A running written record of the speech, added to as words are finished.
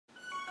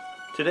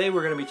Today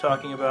we're going to be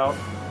talking about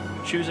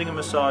choosing a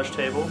massage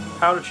table,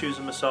 how to choose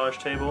a massage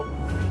table,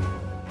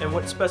 and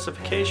what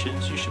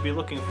specifications you should be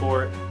looking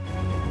for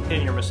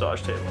in your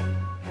massage table.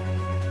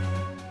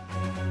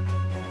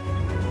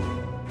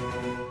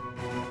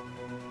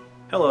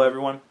 Hello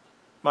everyone,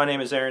 my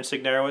name is Aaron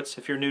Cygnarowicz.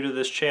 If you're new to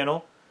this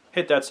channel,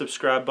 hit that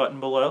subscribe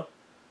button below.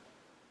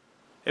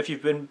 If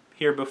you've been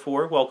here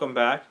before, welcome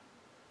back.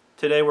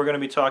 Today we're going to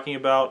be talking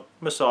about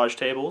massage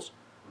tables,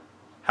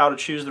 how to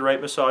choose the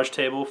right massage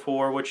table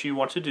for what you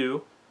want to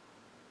do.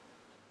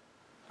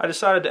 I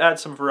decided to add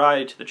some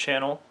variety to the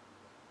channel.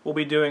 We'll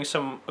be doing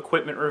some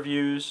equipment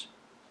reviews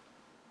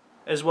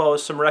as well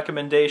as some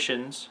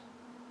recommendations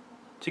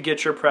to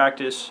get your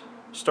practice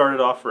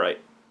started off right.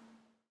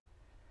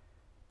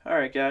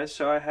 Alright guys,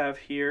 so I have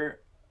here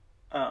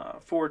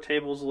 4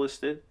 tables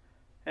listed: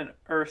 an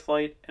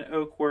Earthlight, an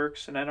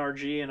Oakworks, an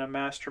NRG, and a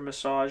Master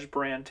Massage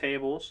brand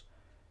tables.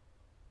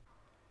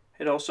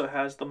 It also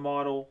has the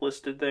model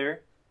listed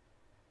there.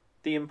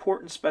 The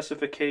important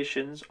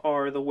specifications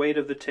are the weight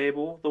of the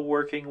table, the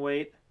working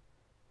weight,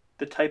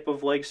 the type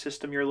of leg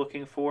system you're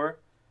looking for,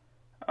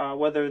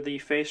 whether the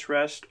face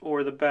rest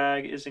or the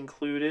bag is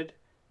included,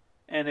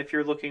 and if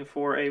you're looking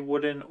for a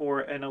wooden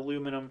or an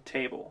aluminum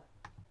table.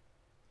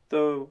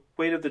 The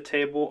weight of the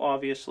table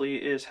obviously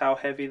is how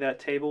heavy that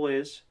table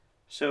is,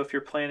 so if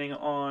you're planning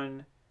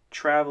on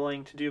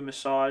traveling to do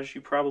massage,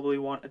 you probably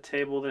want a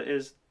table that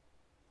is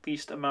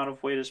least amount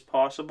of weight as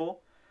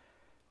possible.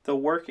 The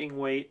working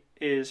weight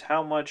is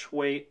how much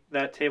weight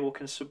that table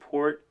can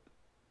support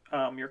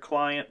your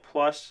client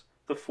plus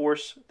the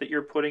force that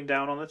you're putting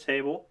down on the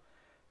table.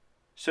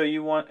 So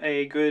you want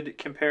a good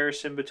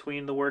comparison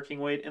between the working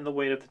weight and the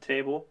weight of the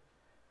table.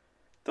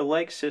 The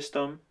leg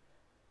system,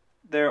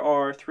 there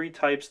are 3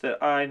 types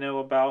that I know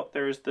about.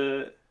 There's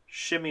the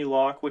shimmy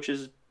lock, which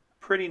is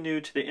pretty new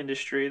to the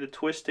industry, the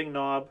twisting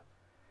knob,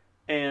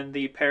 and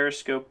the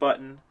periscope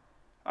button.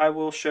 I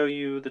will show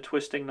you the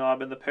twisting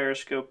knob and the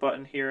periscope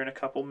button here in a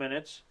couple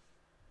minutes.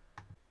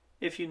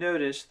 If you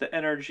notice, the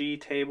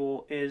NRG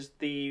table is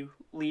the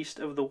least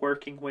of the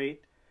working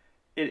weight.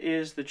 It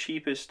is the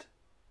cheapest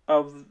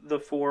of the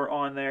 4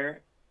 on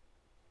there.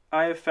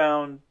 I have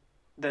found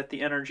that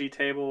the NRG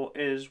table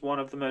is one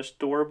of the most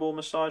durable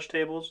massage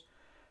tables.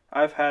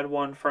 I've had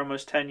one for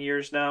almost 10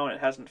 years now and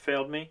it hasn't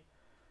failed me.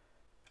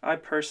 I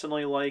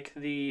personally like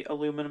the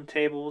aluminum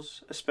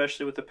tables,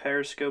 especially with the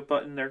periscope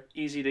button. They're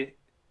easy to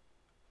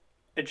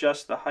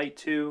adjust the height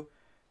to.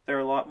 They're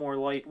a lot more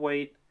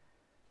lightweight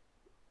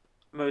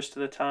most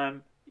of the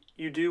time.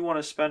 You do want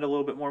to spend a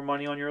little bit more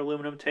money on your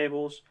aluminum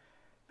tables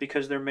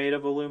because they're made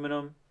of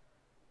aluminum.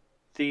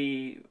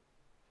 The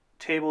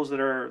tables that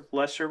are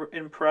lesser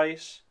in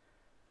price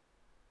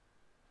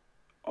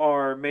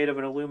are made of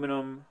an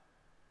aluminum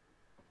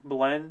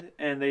blend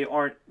and they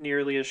aren't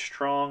nearly as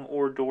strong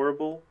or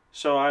durable,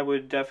 so I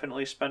would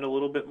definitely spend a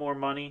little bit more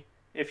money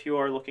if you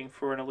are looking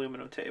for an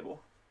aluminum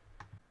table.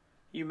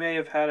 You may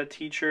have had a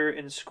teacher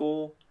in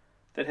school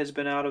that has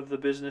been out of the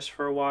business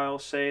for a while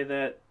say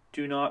that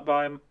do not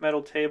buy a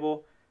metal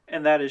table,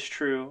 and that is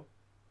true.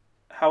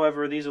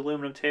 However, these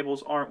aluminum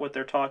tables aren't what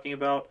they're talking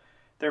about.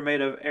 They're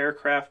made of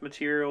aircraft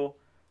material.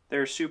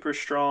 They're super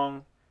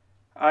strong.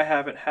 I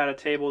haven't had a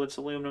table that's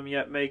aluminum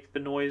yet make the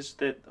noise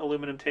that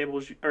aluminum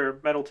tables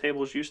or metal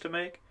tables used to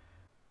make.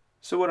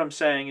 So what I'm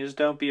saying is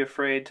don't be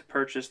afraid to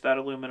purchase that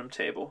aluminum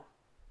table.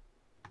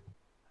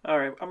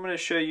 Alright, I'm going to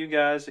show you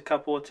guys a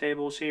couple of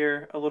tables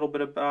here, a little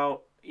bit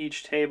about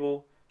each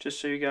table,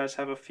 just so you guys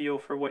have a feel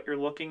for what you're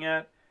looking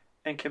at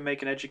and can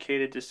make an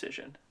educated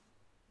decision.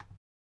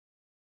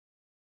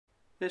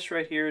 This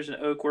right here is an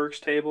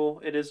Oakworks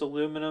table. It is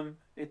aluminum.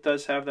 It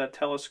does have that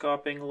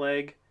telescoping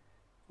leg,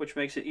 which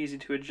makes it easy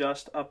to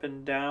adjust up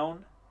and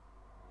down.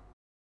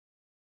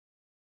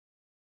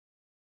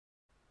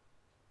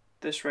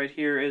 This right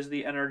here is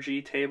the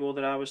NRG table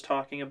that I was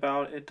talking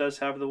about. It does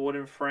have the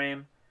wooden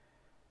frame.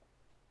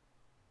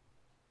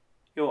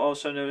 You'll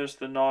also notice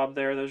the knob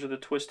there. Those are the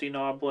twisty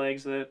knob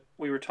legs that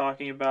we were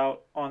talking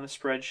about on the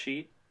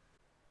spreadsheet.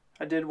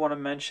 I did want to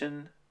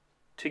mention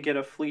to get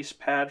a fleece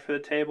pad for the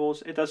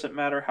tables. It doesn't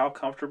matter how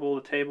comfortable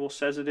the table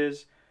says it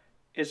is.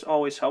 It's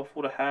always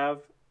helpful to have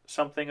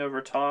something over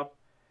top.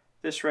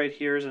 This right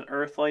here is an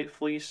Earthlight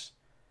fleece.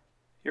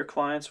 Your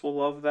clients will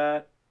love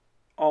that.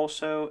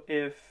 Also,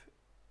 if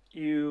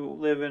you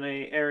live in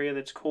an area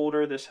that's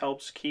colder, this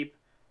helps keep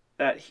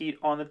that heat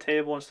on the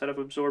table instead of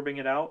absorbing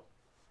it out.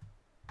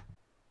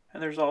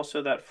 And there's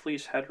also that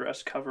fleece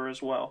headrest cover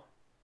as well.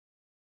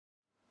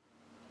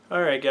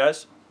 Alright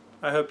guys,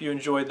 I hope you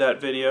enjoyed that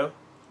video.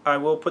 I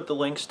will put the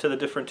links to the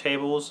different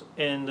tables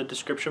in the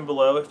description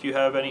below if you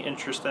have any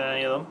interest in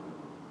any of them.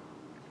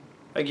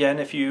 Again,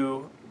 if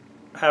you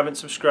haven't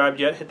subscribed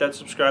yet, hit that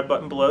subscribe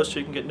button below so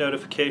you can get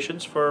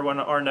notifications for when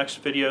our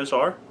next videos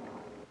are.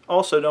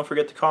 Also, don't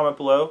forget to comment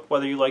below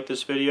whether you like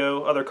this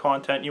video, other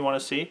content you want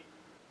to see.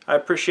 I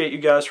appreciate you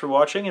guys for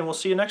watching, and we'll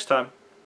see you next time.